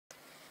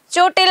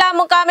ચોટીલા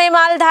મુકામે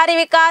માલધારી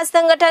વિકાસ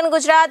સંગઠન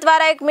ગુજરાત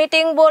દ્વારા એક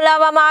મીટિંગ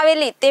બોલાવવામાં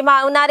આવેલી।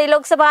 તેમાં આવનારી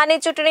લોકસભાની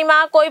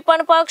ચૂંટણીમાં કોઈ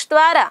પણ પક્ષ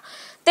દ્વારા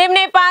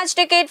તેમને 5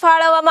 ટિકિટ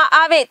ફાળવવામાં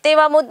આવે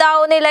તેવા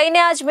મુદ્દાઓને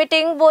લઈને આજ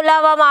મીટિંગ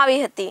બોલાવવામાં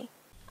આવી હતી।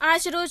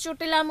 આજ રોજ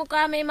ચોટીલા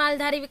મુકામે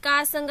માલધારી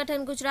વિકાસ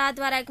સંગઠન ગુજરાત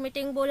દ્વારા એક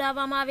મીટિંગ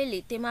બોલાવવામાં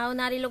આવેલી। તેમાં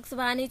આવનારી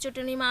લોકસભાની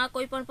ચૂંટણીમાં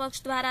કોઈ પણ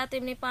પક્ષ દ્વારા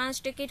તેમને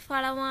 5 ટિકિટ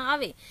ફાળવવામાં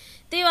આવે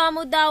તેવા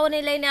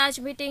મુદ્દાઓને લઈને આજ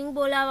મીટિંગ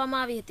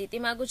બોલાવવામાં આવી હતી।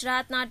 તેમાં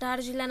ગુજરાતના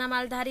 18 જિલ્લાના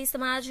માલધારી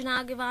સમાજના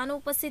આગેવાનો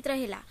ઉપસ્થિત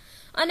રહેલા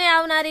અને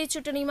આવનારી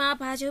ચૂંટણીમાં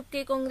ભાજપ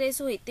કે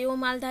કોંગ્રેસ હોય તેઓ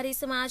માલધારી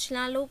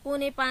સમાજના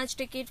લોકોને 5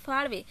 ટિકિટ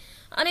ફાળવે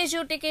અને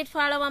જો ટિકિટ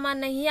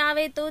ફાળવવામાં નહીં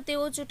આવે તો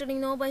તેઓ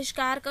ચૂંટણીનો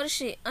બહિષ્કાર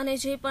કરશે અને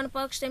જે પણ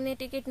પક્ષ તેમને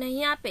ટિકિટ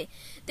નહીં આપે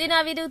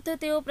તેના વિરુદ્ધ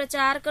તેઓ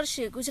પ્રચાર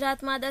કરશે।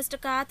 ગુજરાતમાં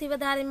 10%થી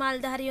વધારે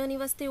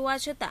માલધારીઓની વસ્તી હોવા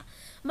છતાં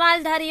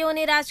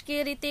માલધારીઓને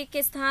રાજકીય રીતે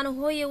કે સ્થાન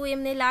હોય એવું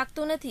એમને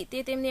લાગતું નથી,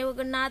 તે તેમને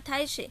અવગણના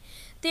થાય છે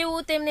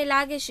તેવું તેમને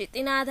લાગે છે।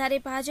 તેના આધારે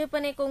ભાજપ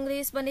અને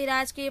કોંગ્રેસ બંને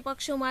રાજકીય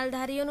પક્ષો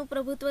માલધારીઓનું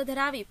પ્રભુત્વ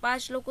ધરાવી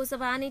 5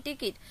 લોકસભાની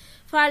ટિકિટ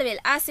ફાળવેલ।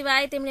 આ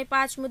સિવાય તેમણે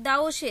 5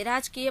 મુદ્દાઓ છે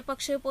રાજકીય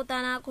પક્ષે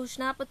પોતાના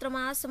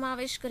ઘોષણાપત્રમાં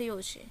સમાવેશ કર્યો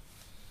છે।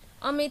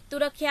 Amit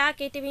Turakhia,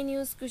 KTV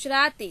news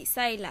Gujarati,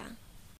 Sayla.